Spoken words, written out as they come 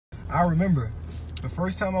I remember the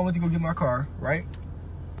first time I went to go get my car, right?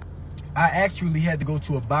 I actually had to go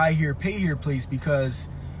to a buy here, pay here place because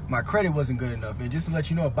my credit wasn't good enough. And just to let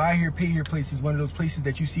you know, a buy here, pay here place is one of those places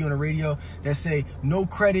that you see on the radio that say no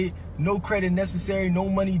credit necessary, no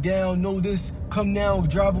money down, no this, come now,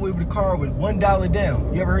 drive away with a car with $1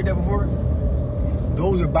 down. You ever heard that before?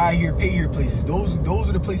 Those are buy here, pay here places. Those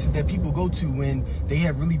are the places that people go to when they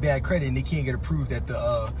have really bad credit and they can't get approved at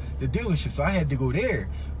the dealership. So I had to go there.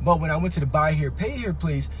 But when I went to the buy here, pay here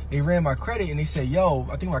place, they ran my credit and they said, yo,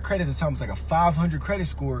 I think my credit at the time was like a 500 credit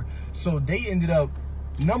score. So they ended up,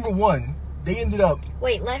 number one,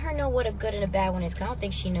 Wait, let her know what a good and a bad one is, because I don't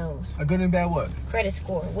think she knows. A good and a bad what? Credit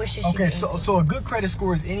score. What should she Okay, so a good credit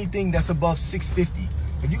score is anything that's above 650.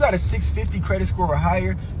 If you got a 650 credit score or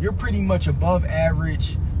higher, you're pretty much above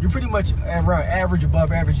average. You're pretty much around average,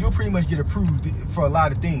 above average. You'll pretty much get approved for a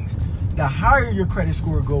lot of things. The higher your credit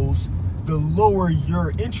score goes, the lower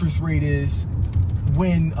your interest rate is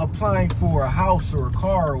when applying for a house or a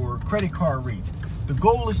car or credit card rates. The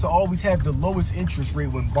goal is to always have the lowest interest rate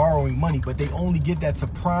when borrowing money, but they only get that to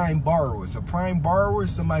prime borrowers. A prime borrower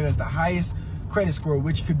is somebody who has the highest credit score,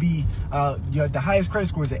 which could be the highest credit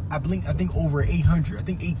score is I think over 800. I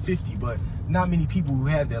think 850, but not many people who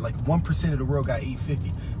have that. Like 1% of the world got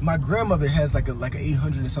 850. My grandmother has like a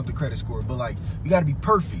 800 and something credit score, but like you got to be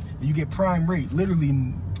perfect. You get prime rate,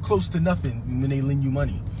 literally close to nothing when they lend you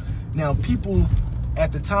money. Now, people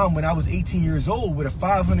at the time when I was 18 years old with a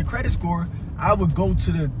 500 credit score, I would go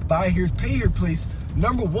to the buy here, pay here place.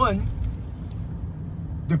 Number one,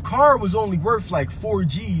 the car was only worth like 4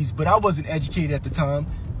 G's, but I wasn't educated at the time.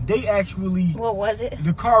 They actually... What was it?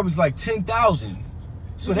 The car was like 10,000.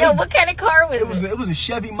 So no, what kind of car was it? It was a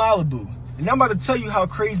Chevy Malibu. And I'm about to tell you how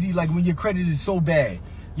crazy, like when your credit is so bad.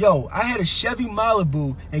 Yo, I had a Chevy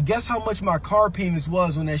Malibu, and guess how much my car payments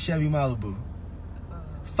was on that Chevy Malibu?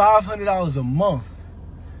 $500 a month.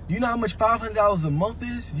 Do you know how much $500 a month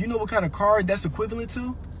is? You know what kind of car that's equivalent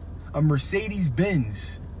to? A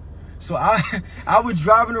Mercedes-Benz. So I was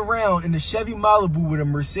driving around in the Chevy Malibu with a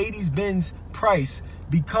Mercedes-Benz price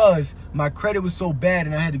because my credit was so bad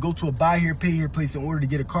and I had to go to a buy here, pay here place in order to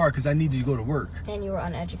get a car because I needed to go to work. And you were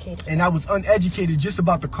uneducated. And I was uneducated just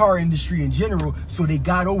about the car industry in general, so they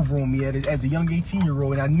got over on me as a young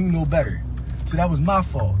 18-year-old, and I knew no better. So that was my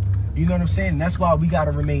fault. You know what I'm saying? And that's why we got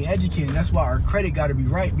to remain educated. That's why our credit got to be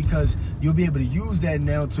right, because you'll be able to use that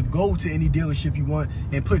now to go to any dealership you want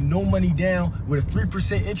and put no money down with a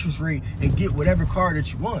 3% interest rate and get whatever car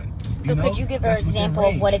that you want. So could you give her an example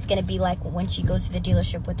of what it's going to be like when she goes to the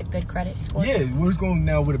dealership with a good credit score? Yeah, what it's going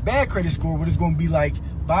now with a bad credit score, what it's going to be like,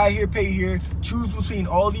 buy here, pay here, choose between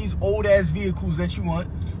all these old ass vehicles that you want.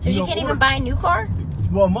 So you can't even buy a new car?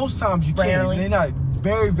 Well, most times you can. They're not,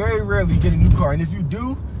 very rarely get a new car. And if you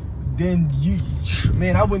do, then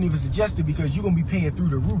I wouldn't even suggest it, because you're going to be paying through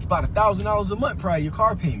the roof about $1,000 a month probably your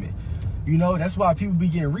car payment. You know, that's why people be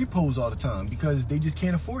getting repos all the time, because they just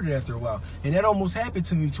can't afford it after a while. And that almost happened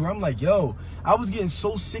to me too. I'm like, yo, I was getting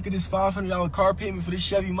so sick of this $500 car payment for this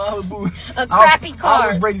Chevy Malibu. A crappy car. I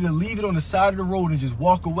was ready to leave it on the side of the road and just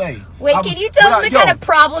walk away. Wait, can you tell me the kind of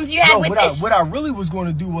problems you had with this? What I really was going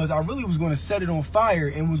to do was I really was going to set it on fire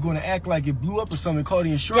and was going to act like it blew up or something, call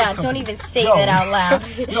the insurance company. Don't even say that out loud.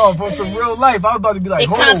 No, for some real life, I was about to be like,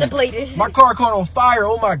 contemplated. My car caught on fire,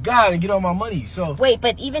 oh my God, and get all my money. So wait,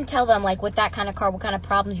 but even tell them, like, with that kind of car, what kind of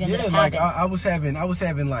problems you ended up having? I was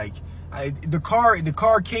having like, the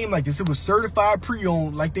car came like this. It was certified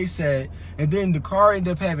pre-owned, like they said, and then the car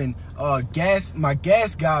ended up having my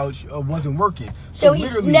gas gouge wasn't working. So he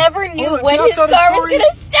never knew when his car was gonna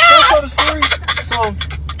stop. Can I tell the story?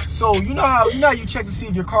 So you know how you check to see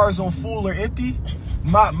if your car is on full or empty.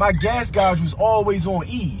 My gas gouge was always on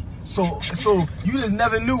E. So you just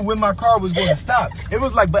never knew when my car was going to stop. It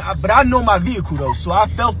was like, but I know my vehicle though, so I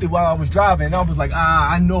felt it while I was driving, and I was like,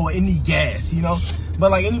 I know it need gas, you know.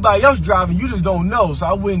 But like anybody else driving, you just don't know. So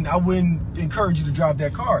I wouldn't encourage you to drive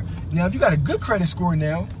that car. Now, if you got a good credit score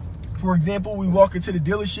now, for example, we walk into the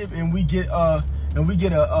dealership and we get a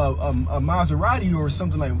Maserati or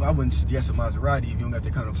something like. I wouldn't suggest a Maserati if you don't got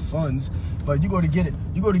that kind of funds. But you go to get a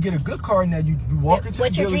good car now. You walk into the dealership.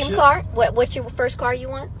 What's your dream car? What's your first car you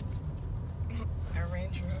want?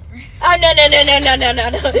 Oh, no. Okay. No.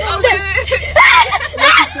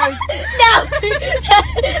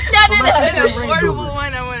 An affordable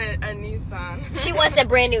one, I want a Nissan. She wants a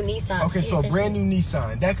brand new Nissan. Okay, so a brand new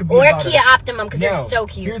Nissan. That could be or a Kia Optimum, because they're so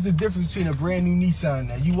cute. Here's the difference between a brand new Nissan.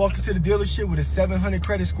 Now, you walk into the dealership with a 700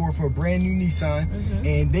 credit score for a brand new Nissan,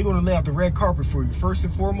 and they're going to lay out the red carpet for you. First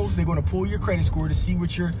and foremost, they're going to pull your credit score to see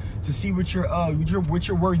what your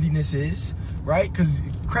worthiness is. right? Because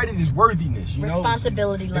credit is worthiness, you know?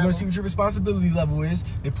 Responsibility level. They're going to see what your responsibility level is.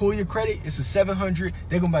 They pull your credit, it's a 700.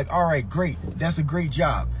 They're going to be like, all right, great. That's a great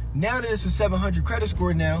job. Now that it's a 700 credit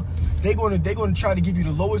score now, they're going to try to give you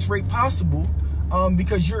the lowest rate possible.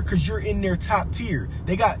 Because you're in their top tier.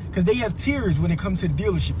 Because they have tiers when it comes to the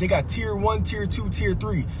dealership. They got tier 1, tier 2, tier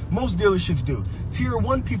 3. Most dealerships do. Tier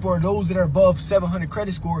 1 people are those that are above 700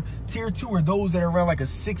 credit score. Tier 2 are those that are around like a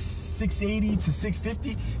 680 to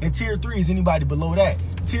 650. And tier 3 is anybody below that.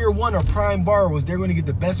 Tier 1 are prime borrowers. They're going to get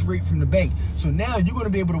the best rate from the bank. So now you're going to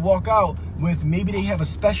be able to walk out with, maybe they have a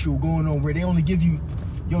special going on where they only give you,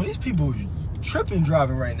 yo, these people are tripping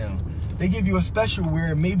driving right now. They give you a special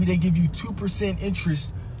where maybe they give you 2%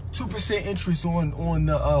 interest, 2% interest on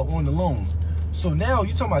the loan. So now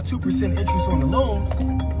you're talking about 2% interest on the loan.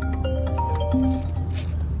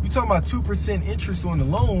 You're talking about 2% interest on the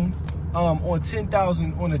loan on a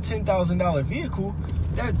 $10,000 vehicle.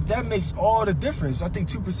 That makes all the difference. I think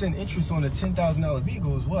 2% interest on a $10,000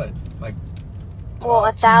 vehicle is what, like, well,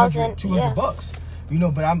 $200 yeah. $200. You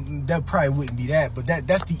know, but that probably wouldn't be that. But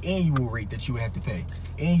that's the annual rate that you would have to pay.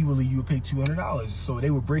 Annually, you would pay $200. So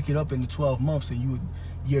they would break it up into 12 months, and you would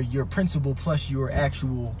your principal plus your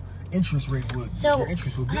actual interest rate would. So, your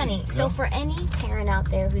interest would be, honey, you so know? for any parent out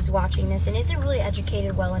there who's watching this and isn't really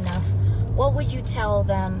educated well enough, what would you tell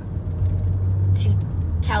them to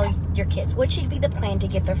tell your kids? What should be the plan to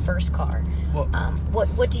get their first car? Well,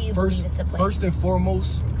 what do you believe is the plan? First and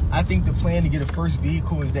foremost, I think the plan to get a first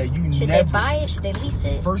vehicle is that you should they buy it? Should they lease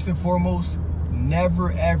it? First and foremost,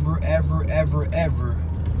 never, ever, ever, ever, ever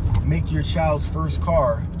make your child's first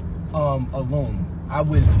car a loan. I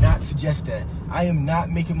would not suggest that. I am not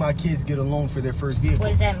making my kids get a loan for their first vehicle.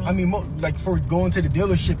 What does that mean? I mean, like for going to the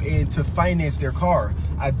dealership and to finance their car,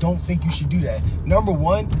 I don't think you should do that. Number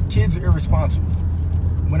one, kids are irresponsible.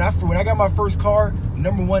 When I got my first car,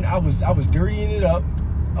 number one, I was dirtying it up.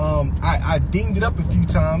 I dinged it up a few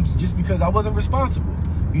times just because I wasn't responsible.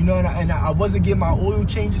 You know, and I wasn't getting my oil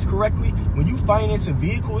changes correctly. When you finance a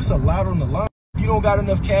vehicle, it's a lot on the line. If you don't got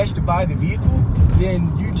enough cash to buy the vehicle,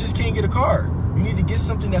 then you just can't get a car. You need to get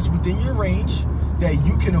something that's within your range, that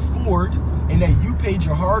you can afford, and that you paid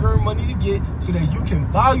your hard-earned money to get, so that you can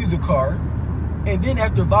value the car. And then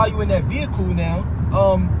after valuing that vehicle now,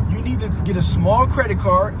 you need to get a small credit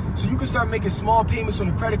card so you can start making small payments on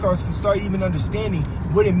the credit cards to start even understanding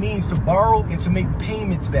what it means to borrow and to make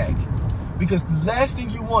payments back. Because the last thing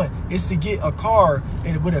you want is to get a car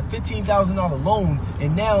and with a $15,000 loan,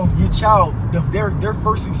 and now your child, their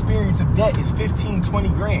first experience of debt is 15, 20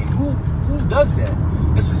 grand. Who does that?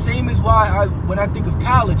 It's the same as why when I think of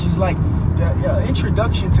college, it's like the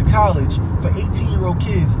introduction to college for 18-year-old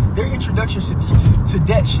kids, their introduction to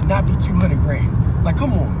debt should not be 200 grand. Like,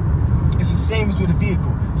 come on. It's the same as with a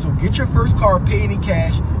vehicle. So get your first car paid in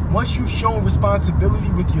cash. Once you've shown responsibility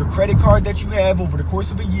with your credit card that you have over the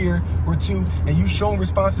course of a year or two, and you've shown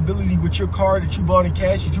responsibility with your car that you bought in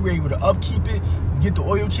cash, that you were able to upkeep it, get the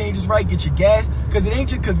oil changes right, get your gas, because it ain't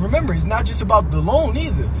just, because remember, it's not just about the loan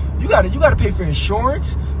either. You gotta pay for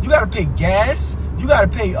insurance, you gotta pay gas, you gotta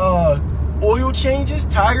pay oil changes,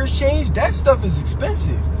 tires change. That stuff is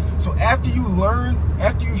expensive. So after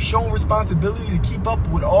you've shown responsibility to keep up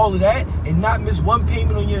with all of that and not miss one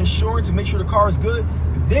payment on your insurance and make sure the car is good,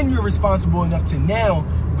 then you're responsible enough to now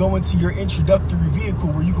go into your introductory vehicle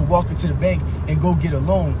where you can walk into the bank and go get a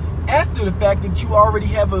loan. After the fact that you already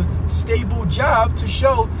have a stable job to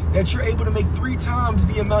show that you're able to make 3 times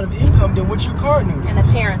the amount of income than what your car note is. And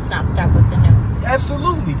the parent's not stuck with the note.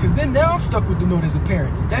 Absolutely, because then now I'm stuck with the note as a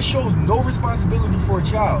parent. That shows no responsibility for a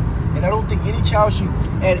child. And I don't think any child should,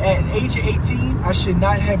 at age of 18, I should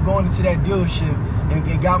not have gone into that dealership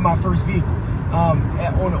and got my first vehicle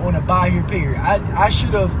on a buy here, pay here. I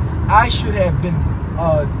should have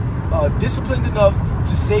been disciplined enough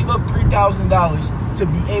to save up $3,000 to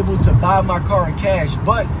be able to buy my car in cash.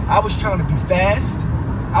 But I was trying to be fast.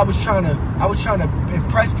 I was trying to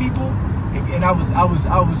impress people, and I was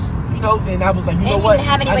you know, and I was like, you know what? And you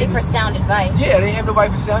didn't have anybody for sound advice. Yeah, they didn't have nobody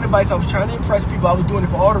for sound advice. I was trying to impress people. I was doing it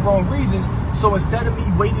for all the wrong reasons. So instead of me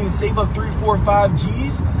waiting to save up 3, 4, 5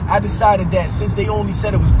 G's, I decided that since they only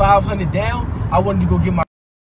said it was 500 down, I wanted to go get my